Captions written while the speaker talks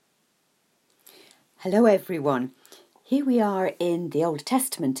Hello everyone. Here we are in the Old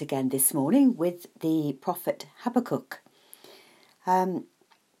Testament again this morning with the prophet Habakkuk.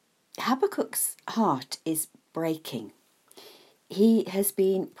 Habakkuk's heart is breaking. He has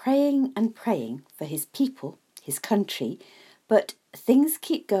been praying and praying for his people, his country, but things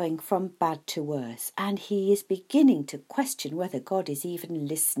keep going from bad to worse, and he is beginning to question whether God is even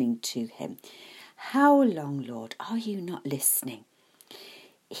listening to him. How long, Lord, are you not listening?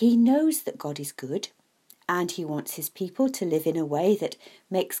 He knows that God is good, and he wants his people to live in a way that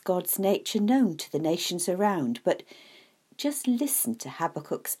makes God's nature known to the nations around. But just listen to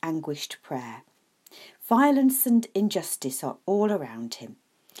Habakkuk's anguished prayer. Violence and injustice are all around him.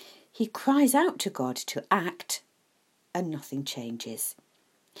 He cries out to God to act, and nothing changes.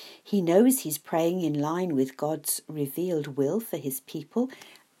 He knows he's praying in line with God's revealed will for his people.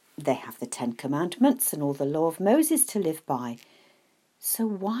 They have the 10 Commandments and all the law of Moses to live by. So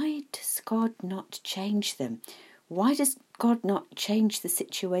why does God not change them? Why does God not change the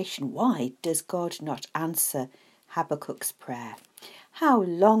situation? Why does God not answer Habakkuk's prayer? How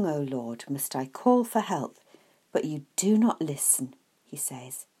long, O Lord, must I call for help, but you do not listen, he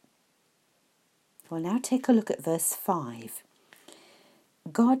says. Well, now take a look at verse 5.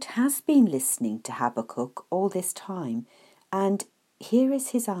 God has been listening to Habakkuk all this time, and here is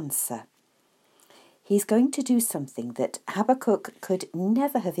his answer. He's going to do something that Habakkuk could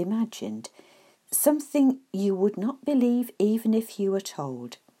never have imagined, something you would not believe even if you were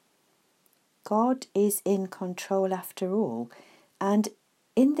told. God is in control after all, and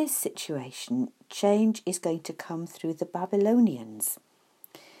in this situation, change is going to come through the Babylonians.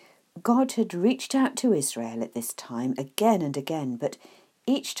 God had reached out to Israel at this time again and again, but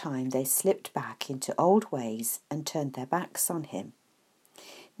each time they slipped back into old ways and turned their backs on him.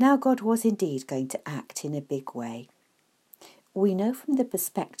 Now God was indeed going to act in a big way. We know from the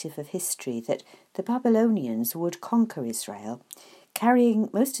perspective of history that the Babylonians would conquer Israel, carrying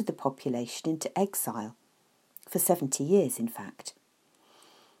most of the population into exile, for 70 years in fact.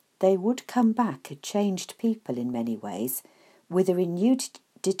 They would come back a changed people in many ways, with a renewed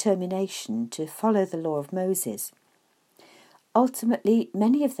determination to follow the law of Moses. Ultimately,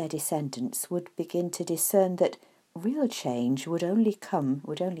 many of their descendants would begin to discern that real change would only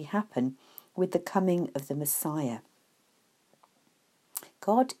happen with the coming of the Messiah.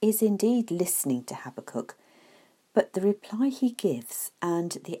 God is indeed listening to Habakkuk, but the reply he gives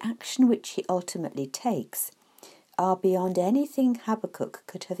and the action which he ultimately takes are beyond anything Habakkuk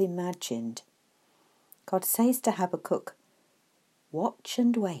could have imagined. God says to Habakkuk, "Watch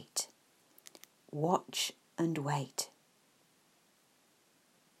and wait. Watch and wait."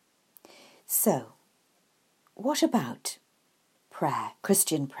 So, what about prayer,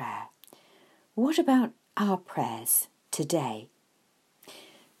 Christian prayer? What about our prayers today?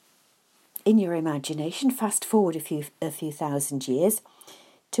 In your imagination, fast forward a few thousand years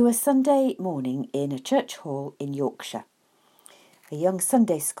to a Sunday morning in a church hall in Yorkshire. A young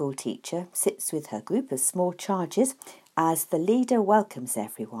Sunday school teacher sits with her group of small charges as the leader welcomes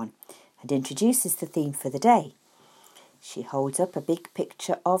everyone and introduces the theme for the day. She holds up a big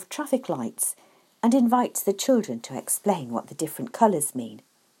picture of traffic lights and invites the children to explain what the different colours mean.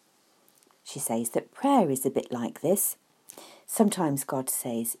 She says that prayer is a bit like this. Sometimes God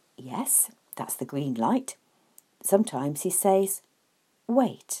says, yes, that's the green light. Sometimes he says,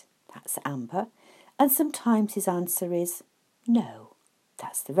 wait, that's amber. And sometimes his answer is, no,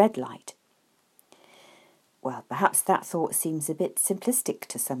 that's the red light. Well, perhaps that thought seems a bit simplistic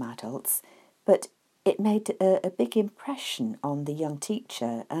to some adults, but it made a big impression on the young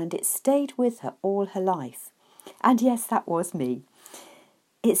teacher, and it stayed with her all her life. And yes, that was me.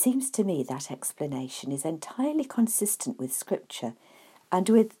 It seems to me that explanation is entirely consistent with Scripture and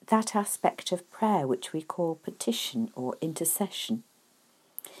with that aspect of prayer which we call petition or intercession.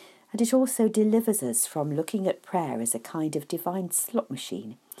 And it also delivers us from looking at prayer as a kind of divine slot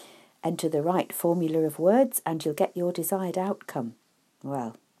machine. Enter the right formula of words and you'll get your desired outcome.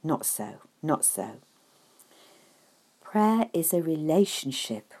 Well, not so, not so. Prayer is a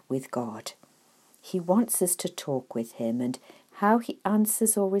relationship with God. He wants us to talk with him, and how he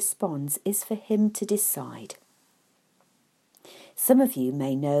answers or responds is for him to decide. Some of you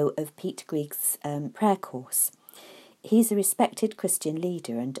may know of Pete Greig's prayer course. He's a respected Christian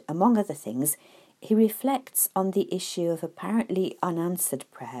leader, and among other things, he reflects on the issue of apparently unanswered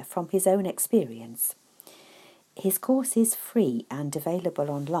prayer from his own experience. His course is free and available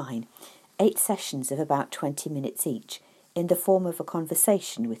online, 8 sessions of about 20 minutes each, in the form of a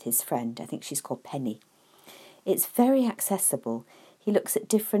conversation with his friend. I think she's called Penny. It's very accessible. He looks at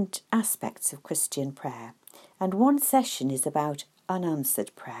different aspects of Christian prayer, and one session is about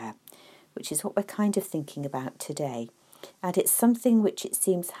unanswered prayer, which is what we're kind of thinking about today. And it's something which it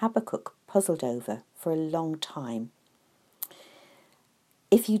seems Habakkuk puzzled over for a long time.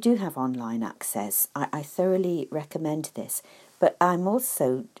 If you do have online access, I thoroughly recommend this. But I'm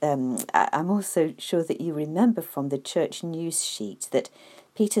also sure that you remember from the church news sheet that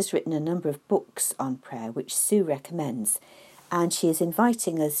Peter's written a number of books on prayer, which Sue recommends, and she is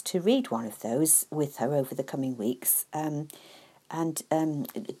inviting us to read one of those with her over the coming weeks and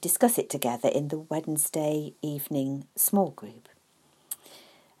discuss it together in the Wednesday evening small group.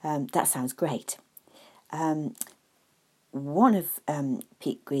 That sounds great. One of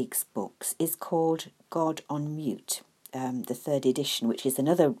Pete Greig's books is called God on Mute, the third edition, which is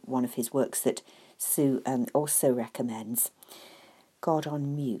another one of his works that Sue also recommends. God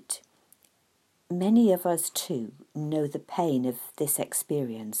on Mute. Many of us too know the pain of this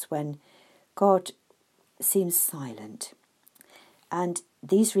experience when God seems silent. And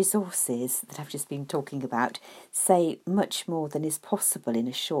these resources that I've just been talking about say much more than is possible in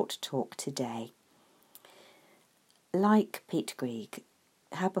a short talk today. Like Pete Greig,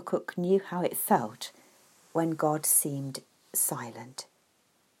 Habakkuk knew how it felt when God seemed silent.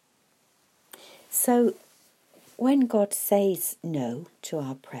 So, when God says no to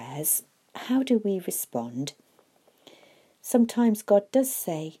our prayers, how do we respond? Sometimes God does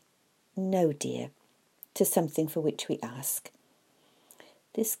say, "No, dear," to something for which we ask.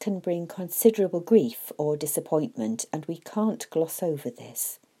 This can bring considerable grief or disappointment, and we can't gloss over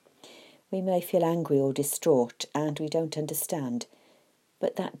this. We may feel angry or distraught, and we don't understand,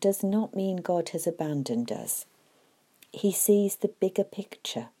 but that does not mean God has abandoned us. He sees the bigger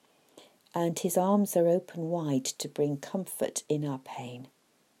picture, and his arms are open wide to bring comfort in our pain.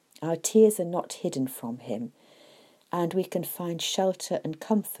 Our tears are not hidden from him, and we can find shelter and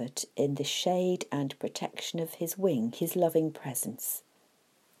comfort in the shade and protection of his wing, his loving presence.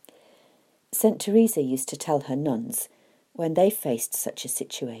 St. Teresa used to tell her nuns, when they faced such a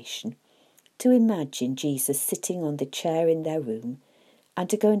situation, to imagine Jesus sitting on the chair in their room and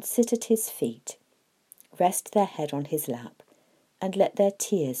to go and sit at his feet, rest their head on his lap, and let their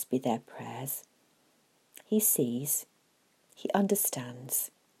tears be their prayers. He sees, he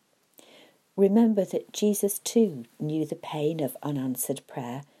understands. Remember that Jesus too knew the pain of unanswered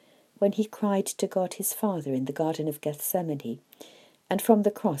prayer when he cried to God his Father in the Garden of Gethsemane and from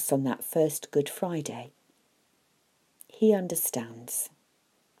the cross on that first Good Friday. He understands.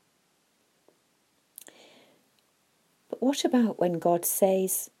 But what about when God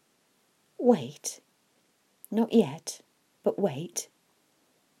says, "Wait, not yet, but wait"?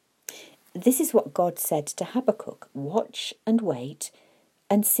 This is what God said to Habakkuk: "Watch and wait,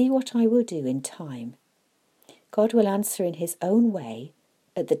 and see what I will do in time." God will answer in his own way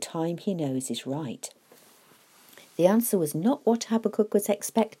at the time he knows is right. The answer was not what Habakkuk was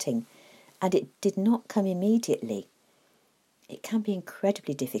expecting, and it did not come immediately. It can be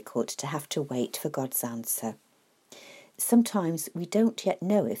incredibly difficult to have to wait for God's answer. Sometimes we don't yet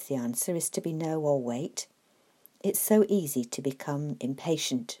know if the answer is to be no or wait. It's so easy to become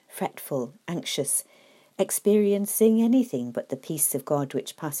impatient, fretful, anxious, experiencing anything but the peace of God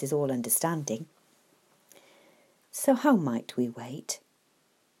which passes all understanding. So how might we wait?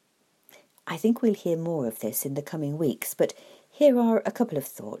 I think we'll hear more of this in the coming weeks, but here are a couple of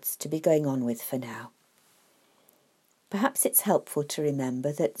thoughts to be going on with for now. Perhaps it's helpful to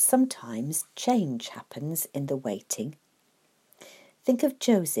remember that sometimes change happens in the waiting. Think of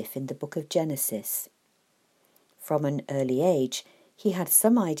Joseph in the book of Genesis. From an early age, he had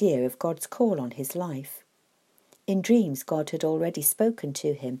some idea of God's call on his life. In dreams, God had already spoken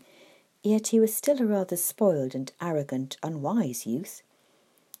to him, yet he was still a rather spoiled and arrogant, unwise youth,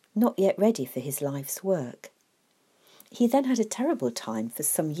 not yet ready for his life's work. He then had a terrible time for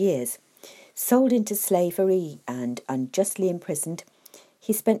some years. Sold into slavery and unjustly imprisoned,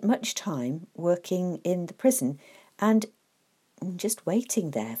 he spent much time working in the prison and just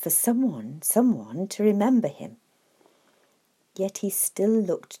waiting there for someone to remember him. Yet he still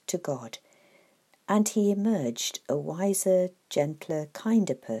looked to God, and he emerged a wiser, gentler,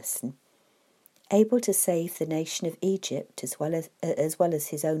 kinder person, able to save the nation of Egypt as well as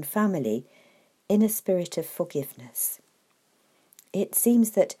his own family in a spirit of forgiveness. It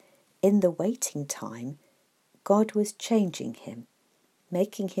seems that in the waiting time, God was changing him,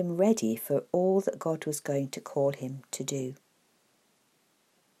 making him ready for all that God was going to call him to do.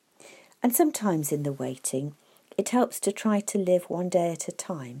 And sometimes in the waiting, it helps to try to live one day at a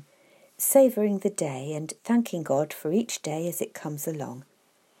time, savouring the day and thanking God for each day as it comes along,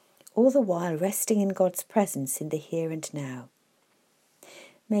 all the while resting in God's presence in the here and now.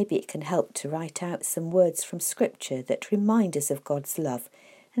 Maybe it can help to write out some words from Scripture that remind us of God's love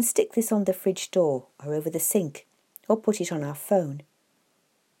and stick this on the fridge door or over the sink, or put it on our phone.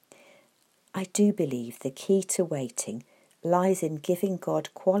 I do believe the key to waiting lies in giving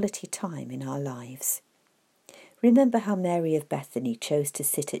God quality time in our lives. Remember how Mary of Bethany chose to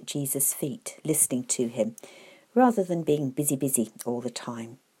sit at Jesus' feet, listening to him, rather than being busy all the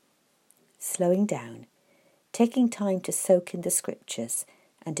time. Slowing down, taking time to soak in the scriptures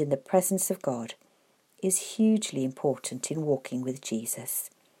and in the presence of God is hugely important in walking with Jesus.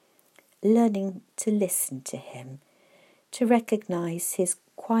 Learning to listen to him, to recognise his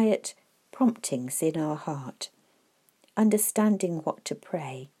quiet promptings in our heart, understanding what to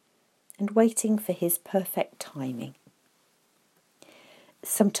pray, and waiting for his perfect timing.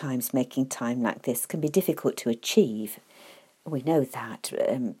 Sometimes making time like this can be difficult to achieve. We know that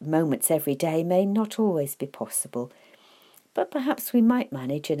moments every day may not always be possible, but perhaps we might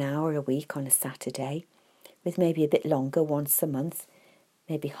manage an hour a week on a Saturday, with maybe a bit longer once a month,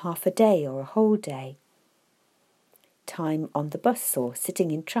 maybe half a day or a whole day. Time on the bus or sitting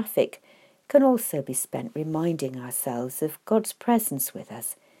in traffic can also be spent reminding ourselves of God's presence with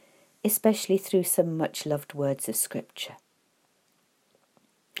us, especially through some much-loved words of Scripture.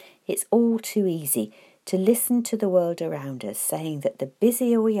 It's all too easy to listen to the world around us saying that the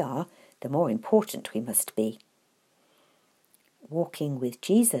busier we are, the more important we must be. Walking with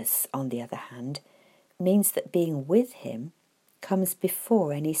Jesus, on the other hand, means that being with him comes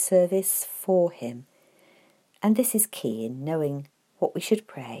before any service for him. And this is key in knowing what we should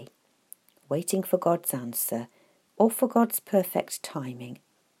pray, waiting for God's answer, or for God's perfect timing.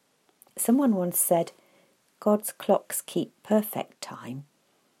 Someone once said, God's clocks keep perfect time.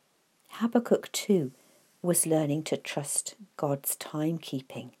 Habakkuk too was learning to trust God's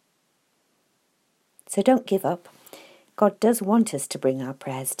timekeeping. So don't give up. God does want us to bring our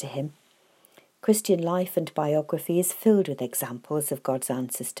prayers to him. Christian life and biography is filled with examples of God's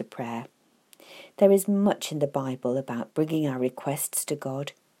answers to prayer. There is much in the Bible about bringing our requests to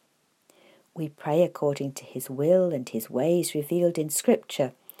God. We pray according to his will and his ways revealed in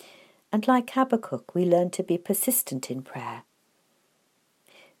Scripture, and like Habakkuk, we learn to be persistent in prayer.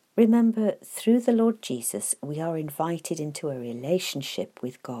 Remember, through the Lord Jesus, we are invited into a relationship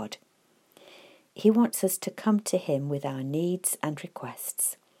with God. He wants us to come to him with our needs and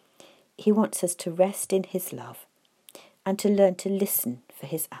requests. He wants us to rest in his love and to learn to listen for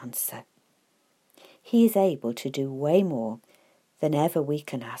his answer. He is able to do way more than ever we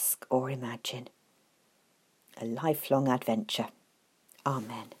can ask or imagine. A lifelong adventure.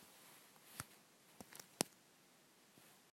 Amen.